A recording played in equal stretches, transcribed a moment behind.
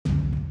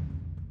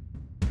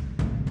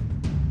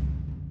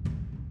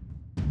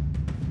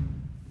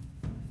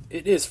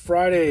It is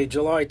Friday,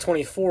 July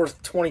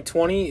 24th,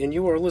 2020, and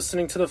you are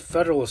listening to the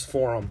Federalist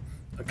Forum,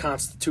 a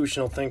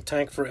constitutional think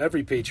tank for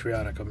every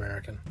patriotic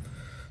American.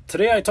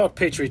 Today I talk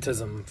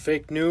patriotism,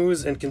 fake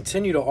news, and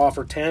continue to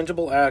offer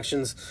tangible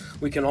actions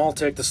we can all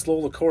take to slow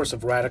the course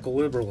of radical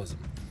liberalism.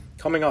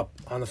 Coming up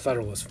on the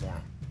Federalist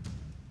Forum.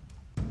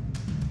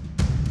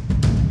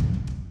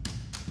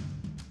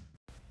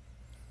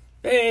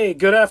 Hey,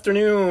 good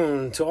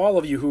afternoon to all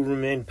of you who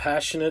remain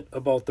passionate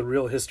about the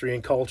real history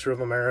and culture of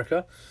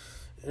America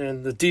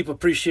and the deep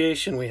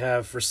appreciation we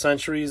have for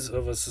centuries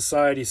of a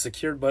society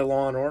secured by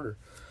law and order.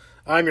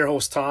 I'm your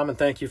host, Tom, and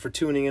thank you for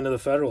tuning into the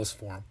Federalist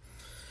Forum.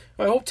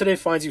 I hope today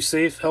finds you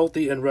safe,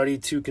 healthy, and ready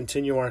to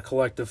continue our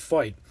collective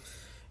fight.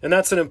 And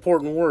that's an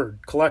important word,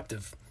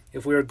 collective.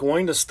 If we are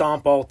going to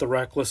stomp out the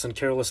reckless and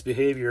careless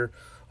behavior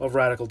of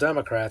radical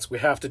Democrats, we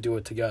have to do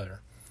it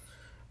together.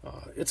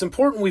 It's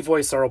important we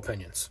voice our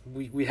opinions.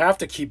 We have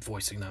to keep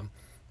voicing them,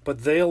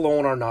 but they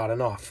alone are not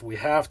enough. We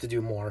have to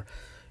do more.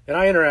 And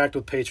I interact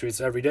with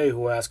patriots every day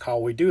who ask how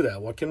we do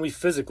that. What can we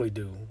physically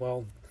do?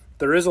 Well,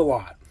 there is a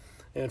lot.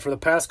 And for the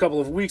past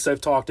couple of weeks,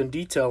 I've talked in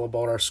detail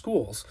about our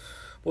schools,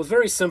 with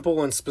very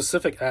simple and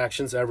specific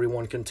actions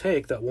everyone can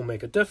take that will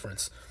make a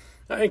difference.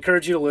 I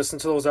encourage you to listen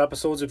to those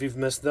episodes if you've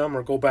missed them,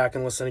 or go back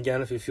and listen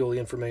again if you feel the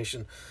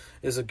information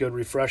is a good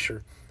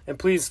refresher. And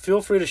please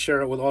feel free to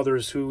share it with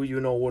others who you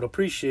know would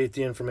appreciate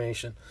the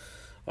information.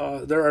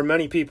 There are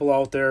many people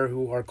out there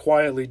who are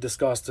quietly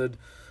disgusted,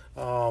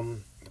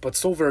 but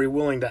so very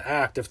willing to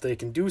act if they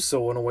can do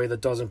so in a way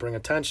that doesn't bring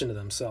attention to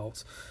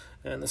themselves.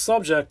 And the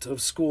subject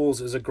of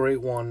schools is a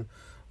great one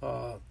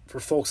for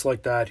folks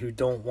like that who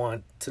don't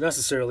want to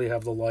necessarily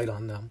have the light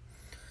on them.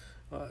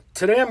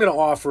 Today I'm going to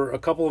offer a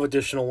couple of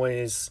additional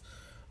ways,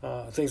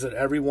 things that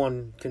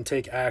everyone can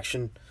take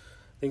action,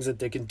 things that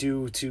they can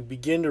do to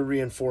begin to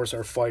reinforce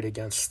our fight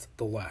against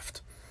the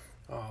left.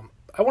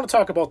 I want to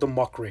talk about the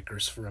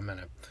muckrakers for a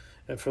minute.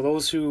 And for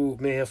those who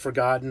may have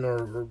forgotten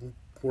or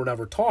were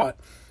never taught,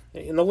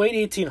 in the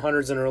late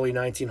 1800s and early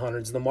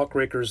 1900s, the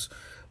muckrakers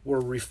were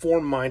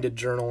reform-minded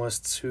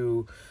journalists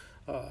who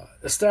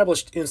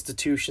established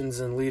institutions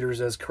and leaders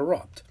as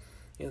corrupt.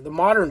 The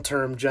modern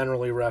term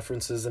generally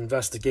references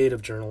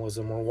investigative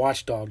journalism or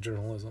watchdog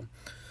journalism.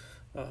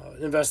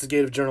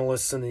 Investigative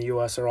journalists in the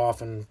U.S. are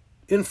often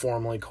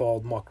informally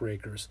called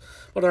muckrakers.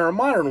 But in our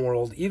modern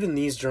world, even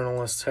these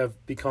journalists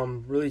have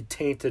become really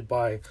tainted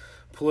by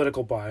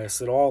political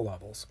bias at all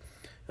levels.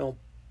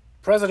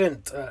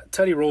 President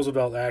Teddy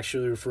Roosevelt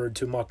actually referred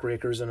to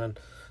muckrakers in a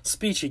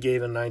speech he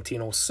gave in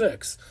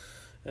 1906.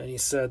 And he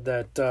said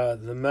that the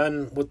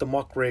men with the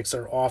muckrakes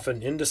are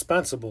often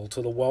indispensable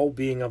to the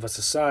well-being of a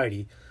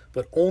society,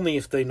 but only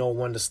if they know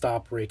when to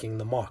stop raking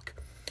the muck.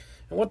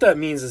 And what that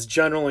means is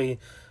generally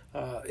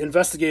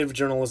investigative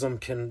journalism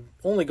can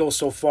only go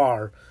so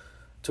far,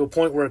 to a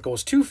point where it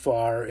goes too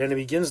far and it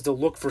begins to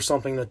look for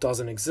something that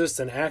doesn't exist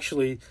and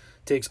actually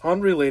takes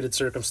unrelated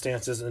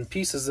circumstances and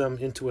pieces them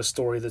into a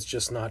story that's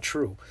just not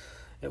true.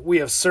 We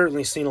have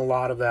certainly seen a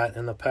lot of that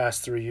in the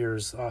past 3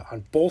 years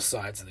on both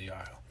sides of the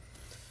aisle.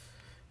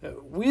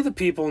 We the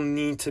people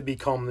need to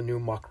become the new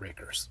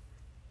muckrakers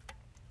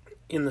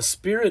in the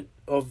spirit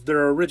of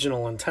their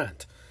original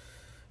intent.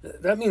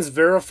 That means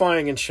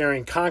verifying and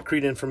sharing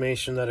concrete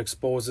information that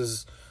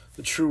exposes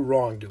the true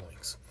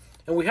wrongdoings.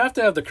 And we have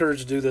to have the courage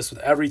to do this with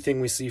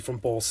everything we see from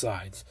both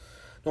sides.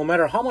 No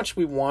matter how much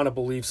we want to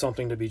believe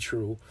something to be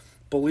true,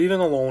 believing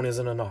alone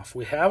isn't enough.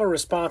 We have a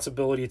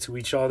responsibility to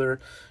each other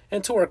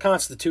and to our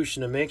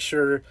Constitution to make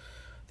sure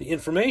the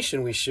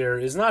information we share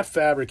is not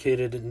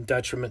fabricated in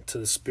detriment to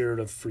the spirit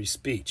of free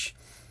speech.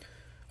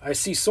 I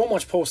see so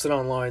much posted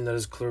online that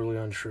is clearly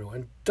untrue,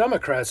 and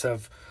Democrats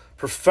have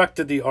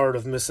perfected the art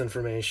of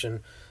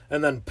misinformation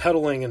and then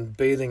peddling and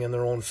bathing in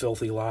their own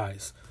filthy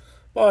lies.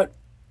 But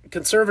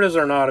conservatives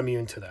are not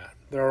immune to that.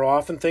 There are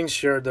often things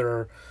shared that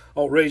are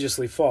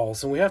outrageously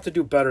false, and we have to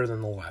do better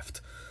than the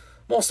left.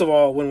 Most of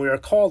all, when we are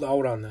called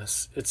out on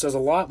this, it says a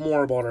lot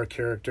more about our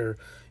character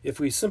if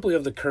we simply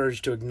have the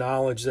courage to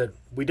acknowledge that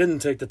we didn't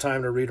take the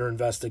time to read or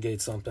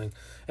investigate something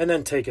and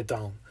then take it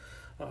down,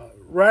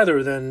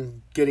 rather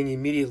than getting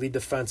immediately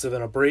defensive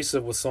and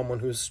abrasive with someone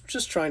who's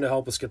just trying to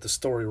help us get the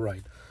story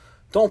right.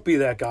 Don't be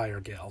that guy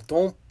or gal.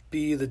 Don't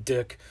be the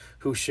dick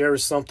who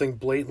shares something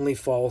blatantly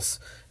false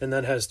and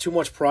then has too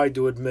much pride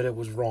to admit it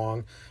was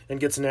wrong and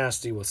gets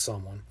nasty with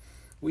someone.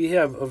 We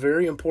have a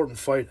very important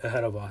fight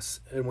ahead of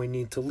us, and we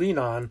need to lean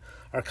on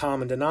our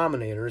common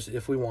denominators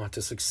if we want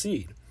to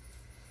succeed.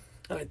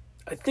 I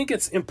think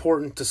it's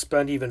important to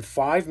spend even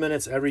 5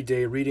 minutes every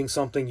day reading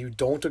something you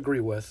don't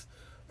agree with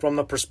from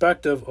the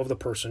perspective of the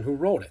person who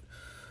wrote it.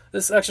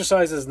 This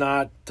exercise is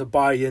not to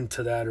buy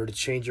into that or to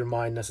change your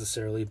mind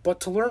necessarily, but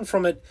to learn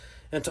from it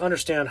and to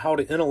understand how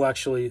to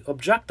intellectually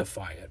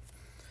objectify it.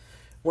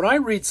 When I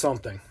read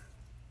something,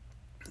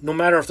 no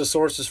matter if the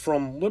source is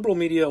from liberal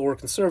media or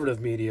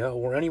conservative media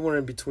or anywhere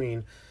in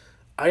between,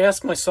 I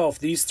ask myself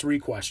these 3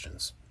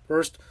 questions.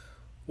 First,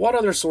 what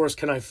other source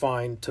can I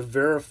find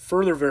to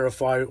further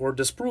verify or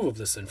disprove of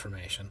this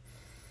information?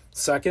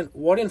 Second,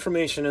 what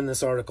information in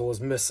this article is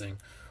missing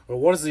Or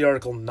what is the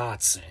article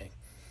not saying?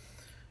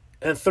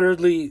 And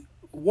thirdly,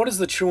 what is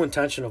the true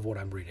intention of what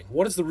I'm reading?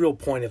 What is the real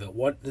point of it?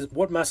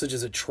 What message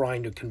is it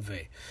trying to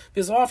convey?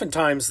 Because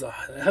oftentimes the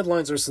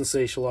headlines are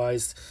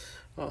sensationalized,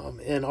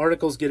 and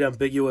articles get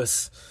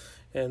ambiguous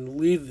and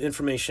leave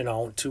information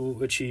out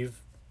to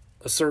achieve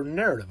a certain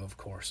narrative, of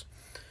course.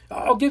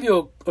 I'll give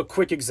you a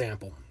quick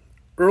example.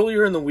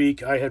 Earlier in the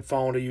week, I had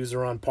found a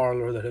user on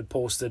Parler that had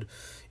posted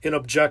an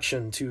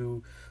objection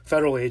to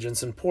federal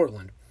agents in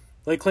Portland.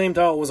 They claimed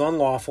how it was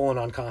unlawful and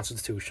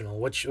unconstitutional,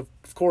 which of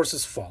course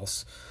is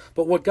false.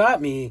 But what got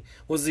me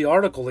was the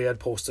article they had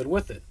posted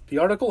with it. The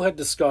article had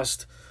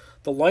discussed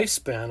the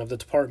lifespan of the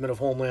Department of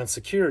Homeland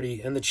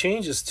Security and the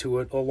changes to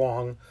it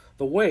along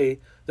the way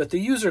that the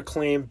user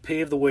claimed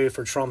paved the way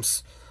for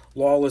Trump's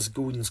lawless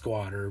Guten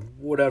Squad, or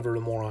whatever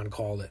the moron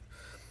called it.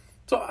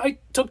 So I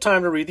took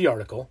time to read the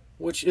article,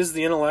 which is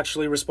the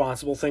intellectually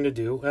responsible thing to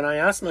do, and I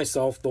asked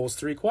myself those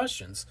three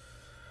questions.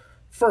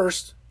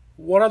 First,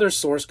 what other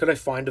source could I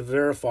find to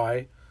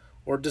verify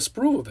or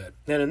disprove of it?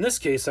 And in this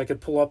case, I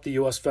could pull up the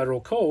U.S.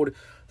 Federal Code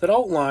that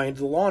outlined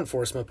the law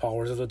enforcement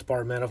powers of the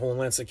Department of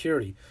Homeland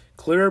Security.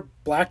 Clear,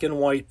 black and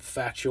white,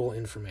 factual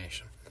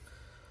information.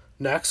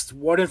 Next,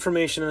 what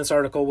information in this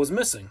article was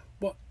missing?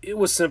 Well, it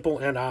was simple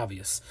and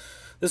obvious.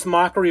 This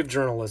mockery of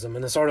journalism,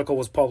 and this article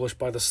was published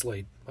by The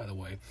Slate, by the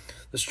way.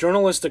 This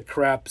journalistic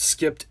crap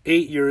skipped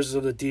 8 years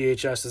of the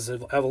DHS's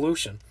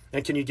evolution.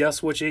 And can you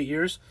guess which 8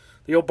 years?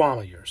 The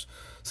Obama years.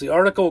 So the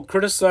article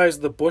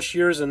criticized the Bush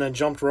years and then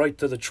jumped right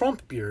to the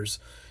Trump years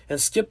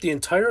and skipped the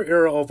entire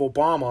era of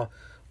Obama,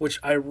 which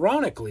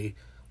ironically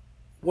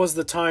was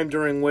the time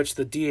during which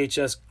the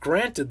DHS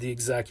granted the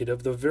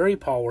executive the very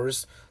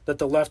powers that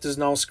the left is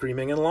now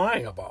screaming and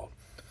lying about.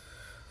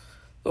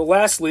 So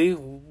lastly,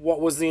 what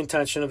was the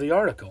intention of the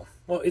article?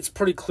 Well, it's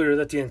pretty clear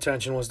that the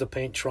intention was to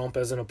paint Trump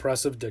as an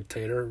oppressive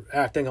dictator,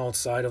 acting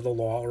outside of the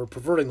law or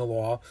perverting the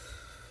law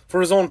for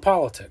his own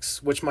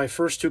politics, which my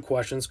first two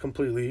questions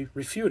completely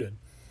refuted.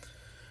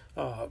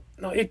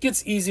 Now, it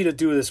gets easy to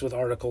do this with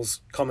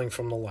articles coming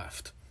from the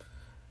left,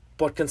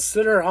 but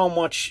consider how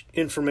much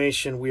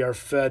information we are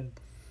fed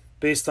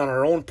based on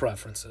our own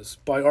preferences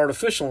by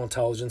artificial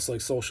intelligence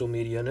like social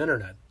media and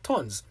internet.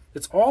 Tons.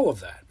 It's all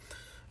of that.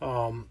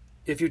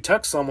 If you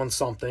text someone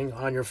something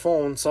on your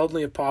phone,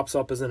 suddenly it pops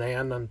up as an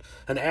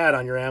ad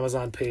on your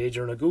Amazon page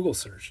or in a Google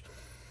search.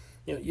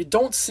 You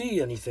don't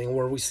see anything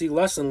where we see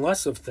less and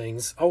less of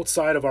things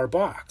outside of our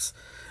box.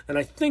 And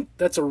I think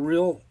that's a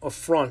real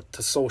affront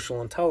to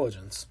social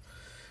intelligence.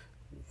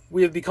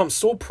 We have become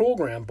so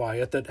programmed by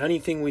it that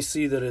anything we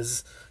see that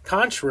is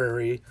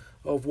contrary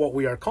of what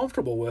we are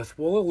comfortable with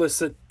will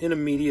elicit an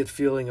immediate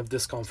feeling of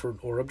discomfort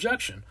or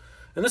objection.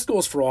 And this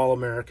goes for all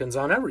Americans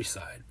on every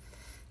side.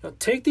 Now,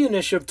 take the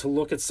initiative to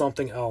look at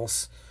something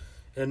else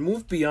and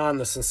move beyond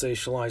the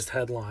sensationalized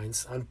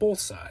headlines on both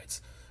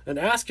sides and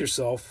ask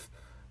yourself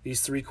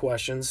these three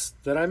questions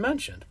that I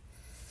mentioned.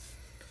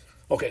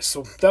 Okay,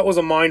 so that was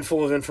a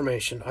mindful of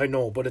information, I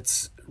know, but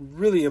it's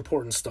really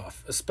important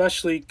stuff,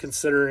 especially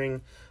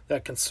considering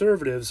that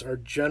conservatives are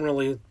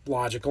generally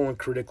logical and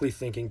critically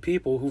thinking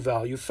people who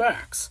value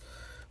facts.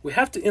 We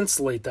have to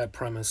insulate that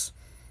premise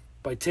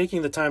by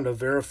taking the time to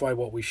verify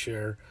what we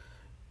share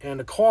and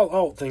to call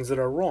out things that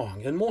are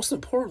wrong, and most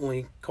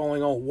importantly,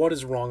 calling out what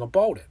is wrong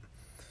about it.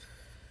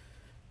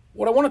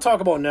 What I want to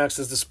talk about next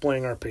is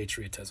displaying our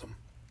patriotism.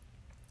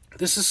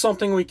 This is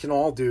something we can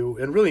all do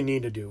and really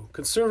need to do.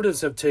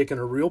 Conservatives have taken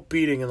a real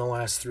beating in the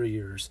last 3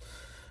 years.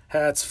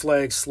 Hats,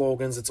 flags,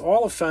 slogans, it's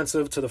all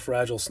offensive to the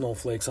fragile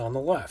snowflakes on the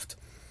left.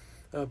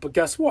 But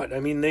guess what? I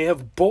mean, they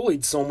have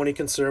bullied so many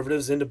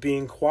conservatives into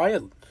being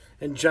quiet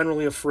and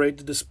generally afraid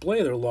to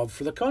display their love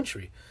for the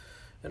country.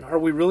 And are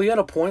we really at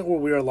a point where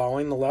we are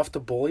allowing the left to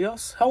bully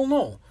us? Hell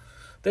no.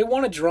 They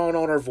want to drown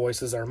out our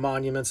voices, our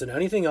monuments, and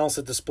anything else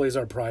that displays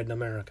our pride in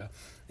America.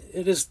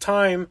 It is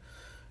time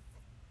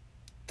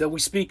that we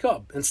speak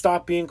up and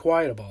stop being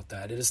quiet about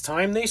that. It is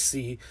time they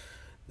see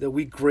that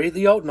we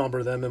greatly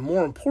outnumber them, and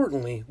more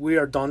importantly, we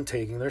are done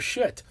taking their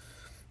shit.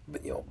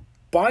 But,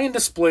 buy and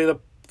display the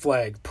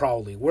flag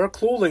proudly. Wear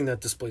clothing that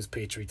displays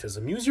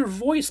patriotism. Use your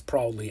voice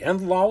proudly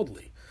and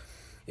loudly.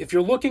 If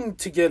you're looking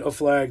to get a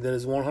flag that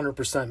is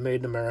 100%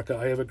 made in America,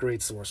 I have a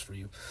great source for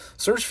you.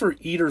 Search for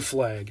Eder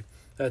Flag.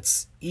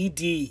 That's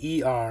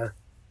EDER,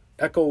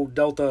 Echo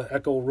Delta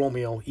Echo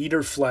Romeo,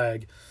 Eder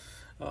Flag.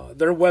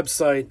 Their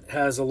website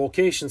has a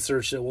location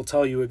search that will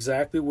tell you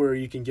exactly where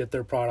you can get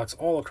their products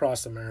all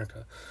across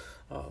America.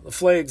 The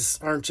flags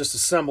aren't just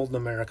assembled in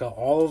America.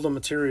 All of the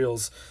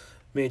materials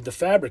made to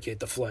fabricate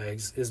the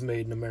flags is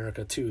made in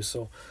America too.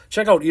 So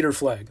check out Eder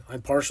Flag.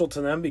 I'm partial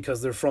to them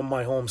because they're from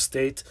my home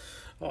state,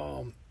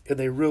 and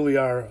they really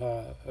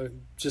are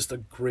just a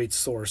great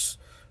source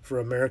for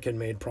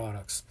American-made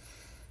products.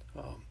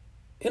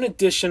 In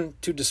addition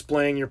to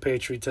displaying your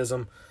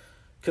patriotism,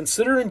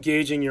 consider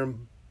engaging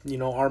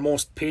our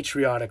most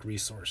patriotic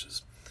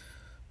resources.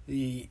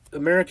 The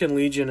American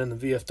Legion and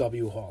the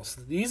VFW halls.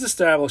 These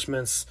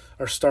establishments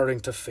are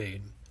starting to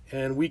fade,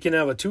 and we can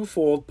have a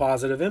twofold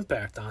positive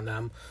impact on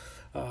them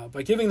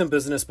by giving them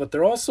business, but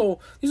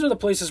these are the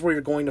places where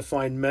you're going to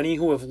find many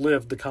who have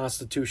lived the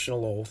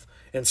constitutional oath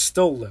and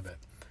still live it.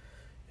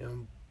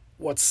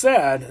 What's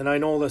sad, and I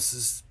know this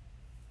is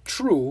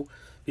true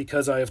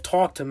because I have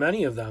talked to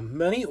many of them,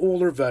 many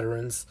older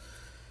veterans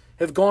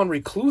have gone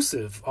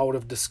reclusive out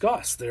of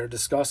disgust. They are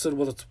disgusted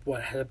with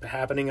what's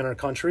happening in our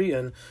country,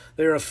 and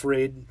they're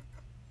afraid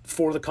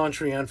for the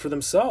country and for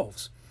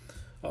themselves.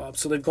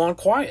 So they've gone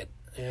quiet,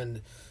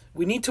 and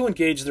we need to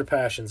engage their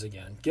passions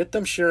again. Get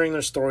them sharing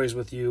their stories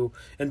with you,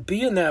 and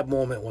be in that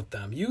moment with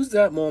them. Use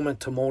that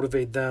moment to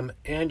motivate them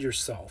and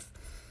yourself.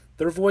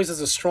 Their voice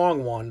is a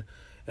strong one,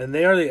 and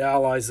they are the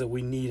allies that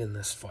we need in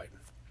this fight.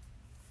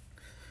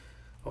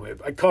 Okay,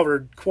 I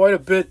covered quite a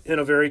bit in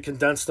a very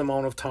condensed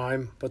amount of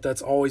time, but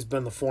that's always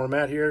been the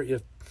format here.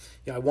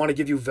 I want to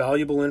give you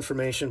valuable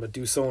information, but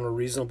do so in a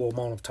reasonable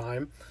amount of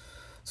time.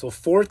 So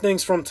 4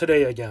 things from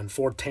today again,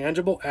 4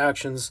 tangible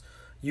actions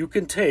you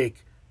can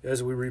take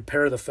as we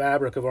repair the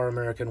fabric of our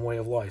American way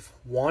of life.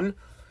 1,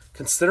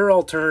 consider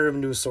alternative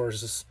news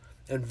sources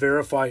and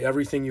verify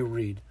everything you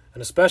read,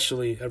 and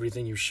especially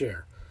everything you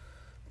share.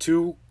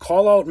 2,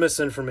 call out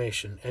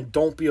misinformation and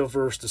don't be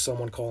averse to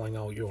someone calling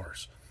out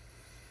yours.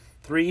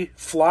 3,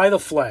 fly the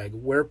flag,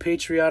 wear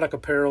patriotic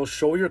apparel,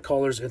 show your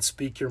colors, and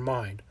speak your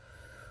mind.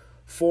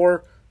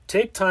 4,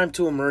 take time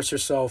to immerse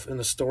yourself in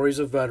the stories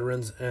of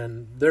veterans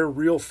and their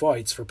real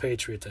fights for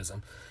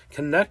patriotism.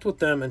 Connect with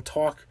them and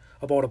talk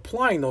about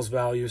applying those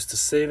values to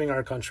saving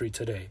our country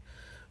today.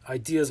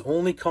 Ideas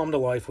only come to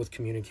life with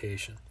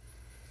communication.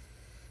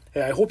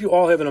 Hey, I hope you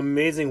all have an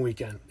amazing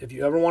weekend. If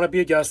you ever want to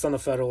be a guest on the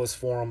Federalist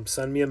Forum,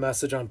 send me a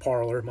message on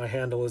Parler. My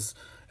handle is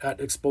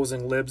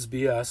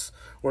 @exposinglibsbs,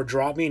 or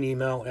drop me an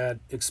email at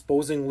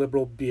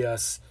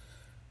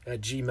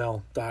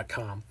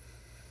exposingliberalbs@gmail.com.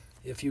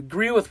 If you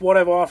agree with what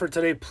I've offered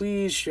today,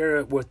 please share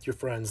it with your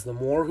friends. The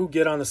more who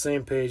get on the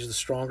same page, the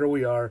stronger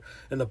we are,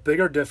 and the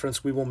bigger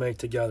difference we will make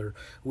together.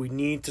 We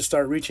need to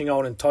start reaching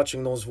out and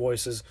touching those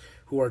voices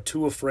who are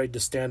too afraid to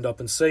stand up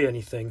and say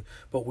anything,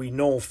 but we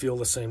know feel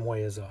the same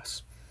way as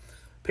us.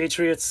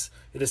 Patriots,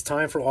 it is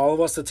time for all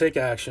of us to take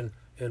action,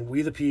 and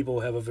we the people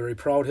have a very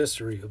proud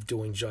history of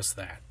doing just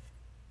that.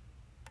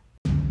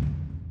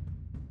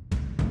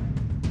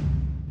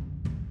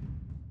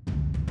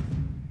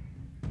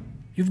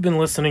 You've been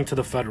listening to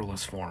the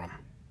Federalist Forum.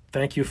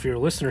 Thank you for your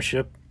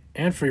listenership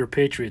and for your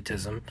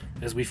patriotism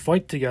as we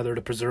fight together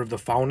to preserve the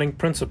founding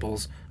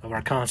principles of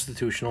our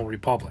constitutional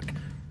republic.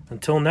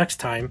 Until next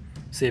time,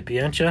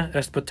 sapientia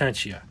est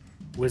potentia.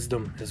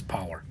 Wisdom is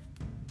power.